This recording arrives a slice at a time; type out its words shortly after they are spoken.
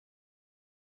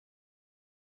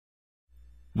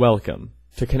Welcome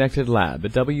to Connected Lab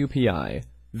at WPI,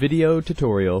 video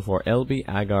tutorial for LB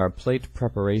Agar plate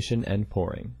preparation and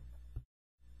pouring.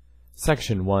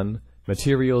 Section 1,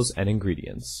 Materials and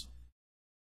Ingredients.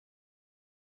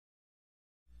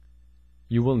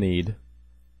 You will need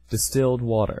distilled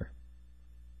water,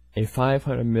 a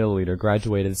 500 milliliter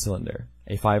graduated cylinder,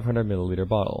 a 500 milliliter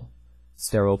bottle,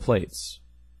 sterile plates,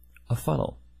 a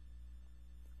funnel,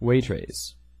 weigh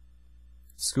trays,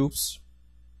 scoops,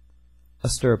 a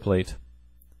stir plate,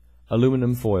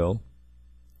 aluminum foil,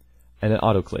 and an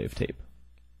autoclave tape.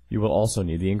 You will also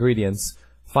need the ingredients: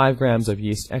 5 grams of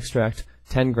yeast extract,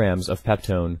 10 grams of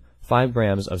peptone, 5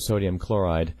 grams of sodium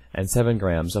chloride, and 7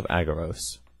 grams of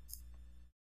agarose.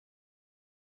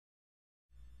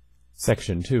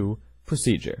 Section 2,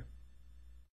 Procedure.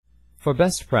 For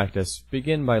best practice,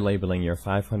 begin by labeling your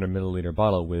 500 milliliter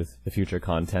bottle with the future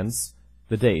contents,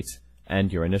 the date,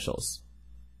 and your initials.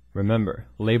 Remember,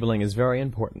 labeling is very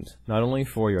important, not only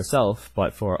for yourself,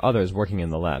 but for others working in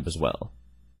the lab as well.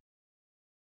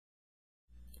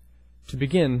 To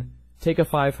begin, take a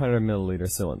 500 milliliter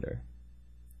cylinder.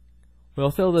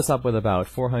 We'll fill this up with about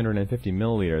 450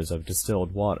 milliliters of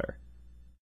distilled water.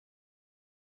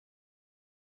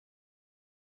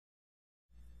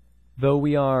 Though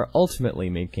we are ultimately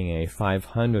making a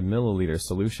 500 milliliter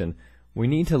solution, we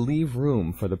need to leave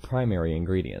room for the primary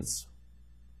ingredients.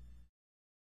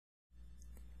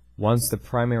 Once the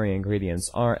primary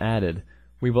ingredients are added,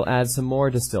 we will add some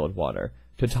more distilled water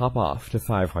to top off to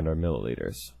 500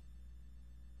 milliliters.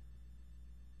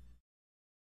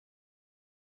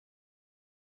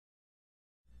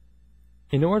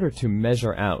 In order to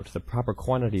measure out the proper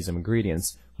quantities of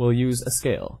ingredients, we'll use a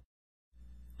scale.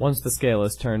 Once the scale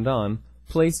is turned on,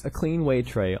 place a clean weigh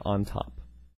tray on top.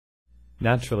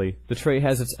 Naturally, the tray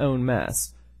has its own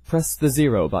mass. Press the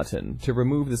 0 button to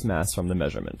remove this mass from the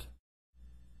measurement.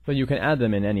 But you can add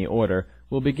them in any order.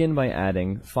 We'll begin by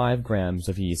adding 5 grams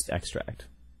of yeast extract.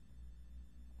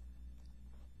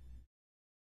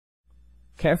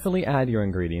 Carefully add your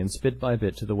ingredients bit by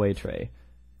bit to the weigh tray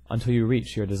until you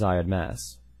reach your desired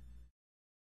mass.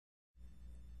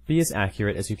 Be as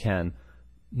accurate as you can,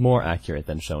 more accurate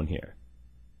than shown here.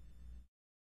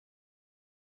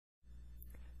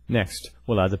 Next,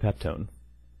 we'll add the peptone.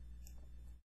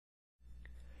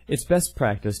 It's best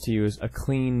practice to use a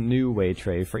clean new weigh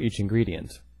tray for each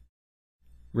ingredient.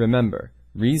 Remember,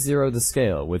 re-zero the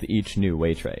scale with each new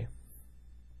weigh tray.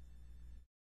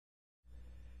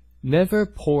 Never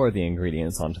pour the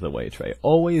ingredients onto the weigh tray.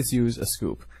 Always use a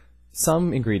scoop.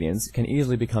 Some ingredients can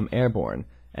easily become airborne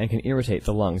and can irritate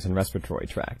the lungs and respiratory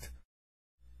tract.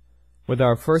 With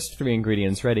our first 3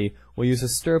 ingredients ready, we'll use a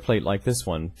stir plate like this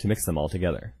one to mix them all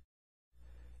together.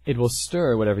 It will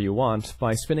stir whatever you want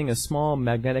by spinning a small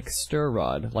magnetic stir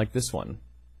rod like this one.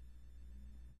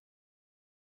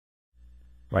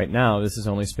 Right now, this is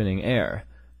only spinning air,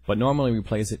 but normally we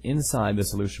place it inside the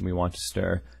solution we want to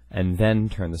stir and then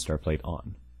turn the stir plate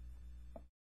on.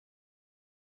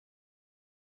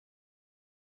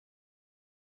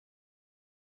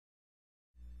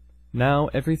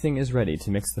 Now everything is ready to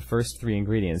mix the first 3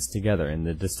 ingredients together in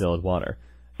the distilled water.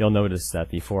 You'll notice that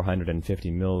the 450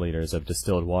 milliliters of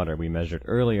distilled water we measured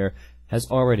earlier has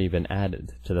already been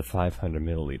added to the 500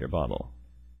 milliliter bottle.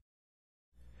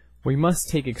 We must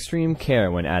take extreme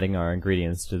care when adding our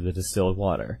ingredients to the distilled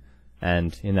water,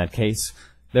 and in that case,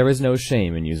 there is no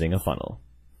shame in using a funnel.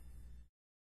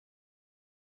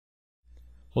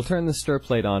 We'll turn the stir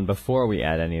plate on before we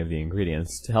add any of the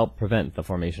ingredients to help prevent the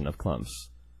formation of clumps.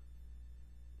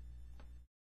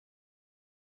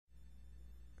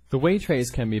 The weigh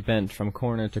trays can be bent from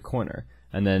corner to corner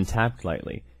and then tapped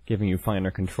lightly, giving you finer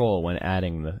control when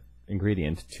adding the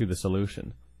ingredient to the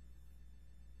solution.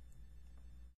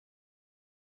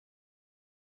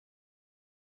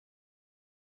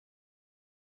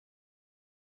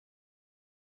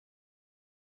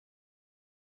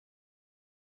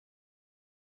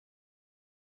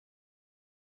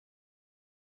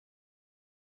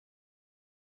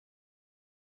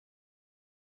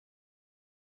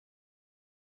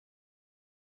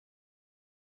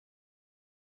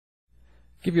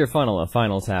 Give your funnel a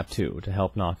final tap too to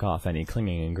help knock off any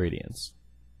clinging ingredients.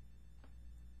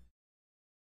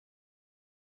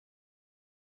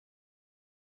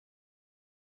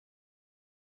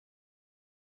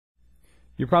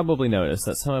 You probably noticed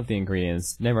that some of the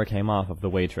ingredients never came off of the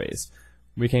weigh trays.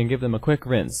 We can give them a quick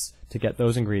rinse to get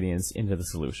those ingredients into the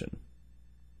solution.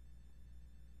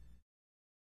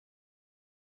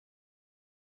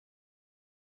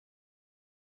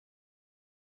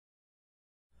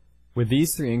 With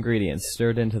these 3 ingredients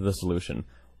stirred into the solution,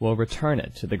 we'll return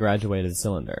it to the graduated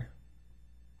cylinder.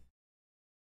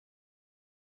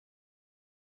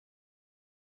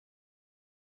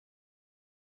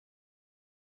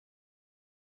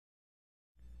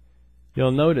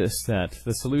 You'll notice that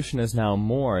the solution is now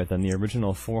more than the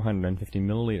original 450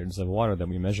 milliliters of water that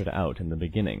we measured out in the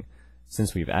beginning,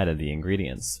 since we've added the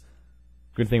ingredients.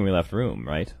 Good thing we left room,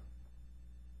 right?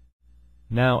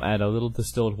 Now add a little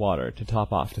distilled water to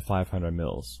top off to 500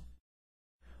 mils.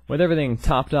 With everything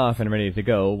topped off and ready to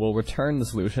go, we'll return the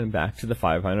solution back to the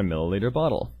 500 milliliter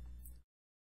bottle.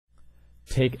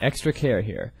 Take extra care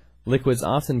here. Liquids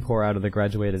often pour out of the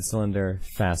graduated cylinder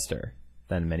faster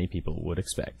than many people would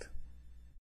expect.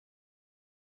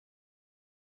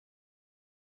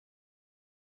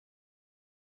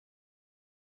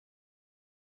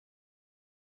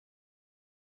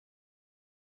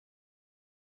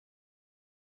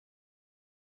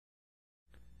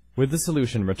 With the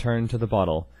solution returned to the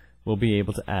bottle, we'll be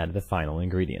able to add the final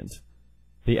ingredient,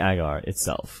 the agar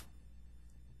itself.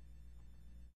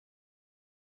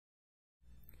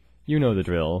 You know the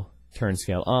drill. Turn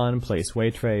scale on, place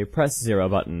weigh tray, press 0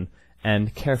 button,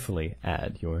 and carefully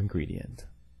add your ingredient.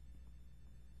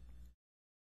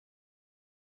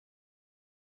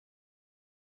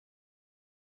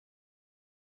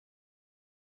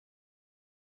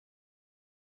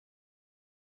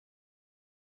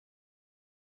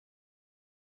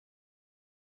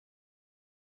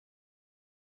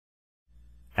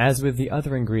 As with the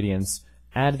other ingredients,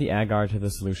 add the agar to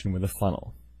the solution with a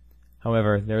funnel.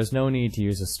 However, there is no need to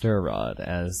use a stir rod,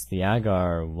 as the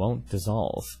agar won't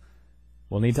dissolve.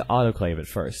 We'll need to autoclave it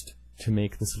first, to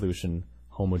make the solution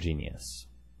homogeneous.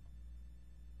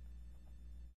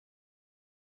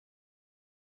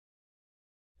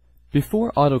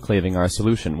 Before autoclaving our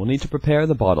solution, we'll need to prepare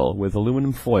the bottle with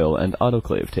aluminum foil and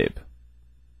autoclave tape.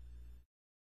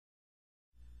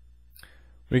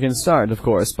 We can start, of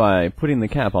course, by putting the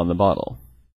cap on the bottle.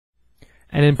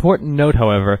 An important note,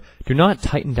 however, do not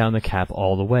tighten down the cap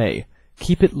all the way.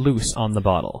 Keep it loose on the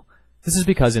bottle. This is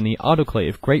because in the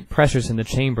autoclave, great pressures in the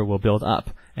chamber will build up,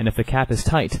 and if the cap is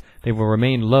tight, they will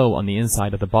remain low on the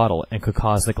inside of the bottle and could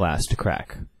cause the glass to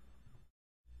crack.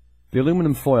 The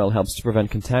aluminum foil helps to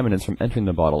prevent contaminants from entering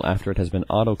the bottle after it has been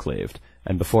autoclaved,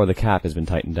 and before the cap has been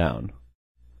tightened down.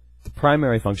 The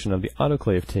primary function of the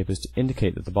autoclave tape is to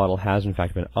indicate that the bottle has in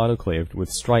fact been autoclaved with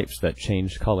stripes that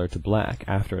change color to black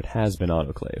after it has been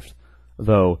autoclaved,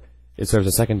 though it serves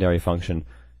a secondary function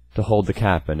to hold the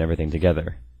cap and everything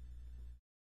together.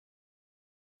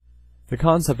 The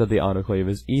concept of the autoclave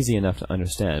is easy enough to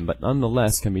understand, but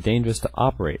nonetheless can be dangerous to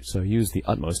operate, so use the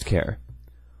utmost care.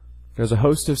 There's a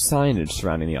host of signage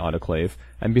surrounding the autoclave,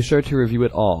 and be sure to review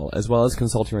it all, as well as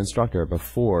consult your instructor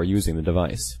before using the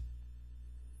device.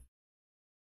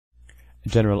 A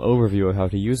general overview of how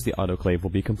to use the autoclave will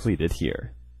be completed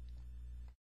here.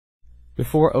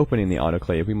 Before opening the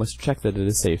autoclave, we must check that it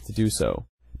is safe to do so.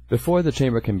 Before the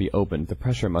chamber can be opened, the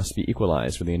pressure must be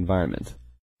equalized for the environment.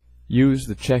 Use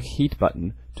the Check Heat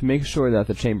button to make sure that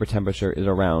the chamber temperature is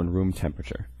around room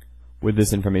temperature. With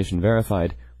this information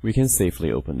verified, we can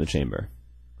safely open the chamber.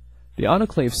 The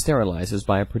autoclave sterilizes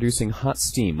by producing hot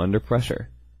steam under pressure.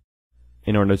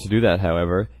 In order to do that,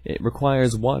 however, it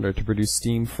requires water to produce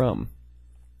steam from.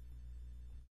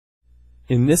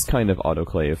 In this kind of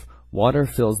autoclave, water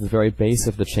fills the very base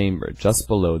of the chamber, just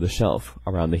below the shelf,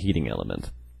 around the heating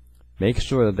element. Make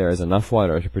sure that there is enough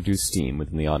water to produce steam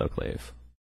within the autoclave.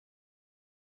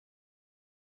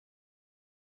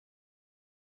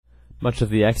 Much of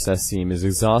the excess steam is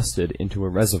exhausted into a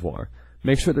reservoir.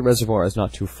 Make sure the reservoir is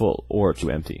not too full or too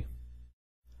empty.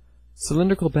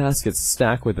 Cylindrical baskets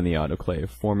stack within the autoclave,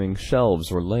 forming shelves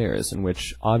or layers in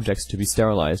which objects to be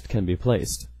sterilized can be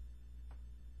placed.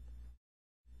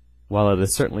 While it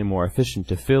is certainly more efficient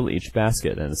to fill each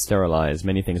basket and sterilize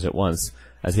many things at once,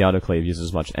 as the autoclave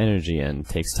uses much energy and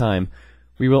takes time,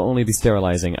 we will only be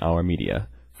sterilizing our media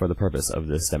for the purpose of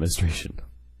this demonstration.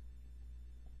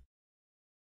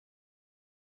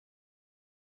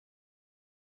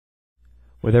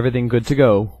 With everything good to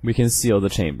go, we can seal the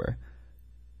chamber.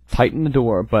 Tighten the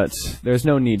door, but there's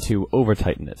no need to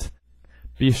over-tighten it.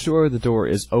 Be sure the door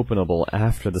is openable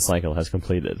after the cycle has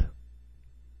completed.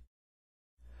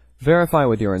 Verify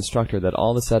with your instructor that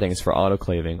all the settings for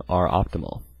autoclaving are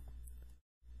optimal.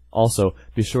 Also,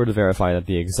 be sure to verify that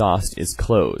the exhaust is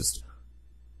closed.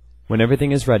 When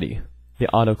everything is ready, the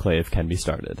autoclave can be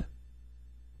started.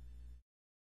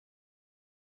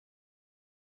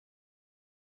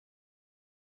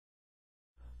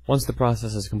 Once the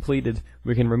process is completed,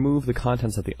 we can remove the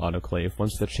contents of the autoclave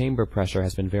once the chamber pressure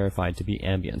has been verified to be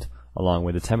ambient, along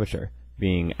with the temperature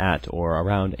being at or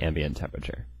around ambient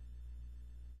temperature.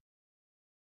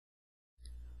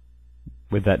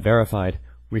 With that verified,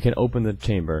 we can open the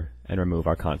chamber and remove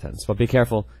our contents. But be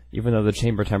careful, even though the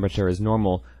chamber temperature is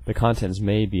normal, the contents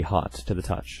may be hot to the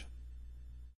touch.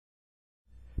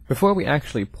 Before we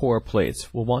actually pour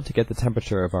plates, we'll want to get the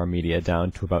temperature of our media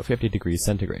down to about 50 degrees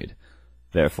centigrade.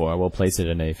 Therefore, we'll place it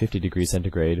in a 50 degrees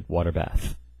centigrade water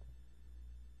bath.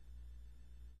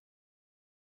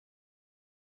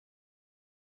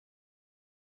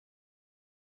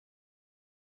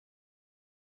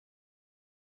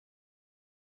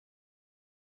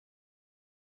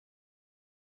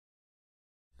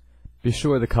 Be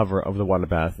sure the cover of the water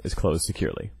bath is closed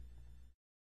securely.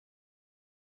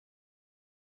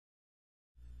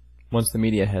 Once the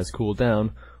media has cooled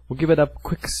down, we'll give it a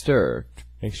quick stir to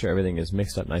make sure everything is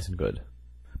mixed up nice and good.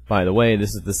 By the way,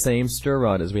 this is the same stir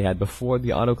rod as we had before the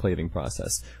autoclaving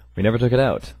process. We never took it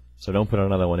out, so don't put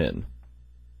another one in.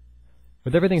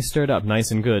 With everything stirred up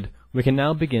nice and good, we can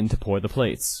now begin to pour the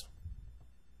plates.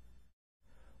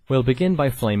 We'll begin by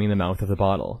flaming the mouth of the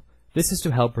bottle. This is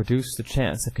to help reduce the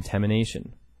chance of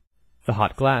contamination. The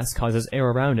hot glass causes air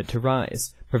around it to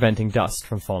rise, preventing dust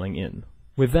from falling in.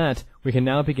 With that, we can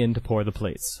now begin to pour the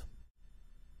plates.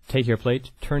 Take your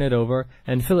plate, turn it over,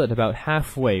 and fill it about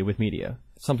halfway with media,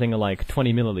 something like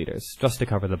 20 milliliters, just to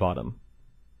cover the bottom.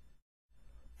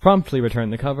 Promptly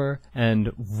return the cover,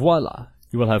 and voila!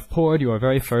 You will have poured your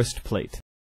very first plate.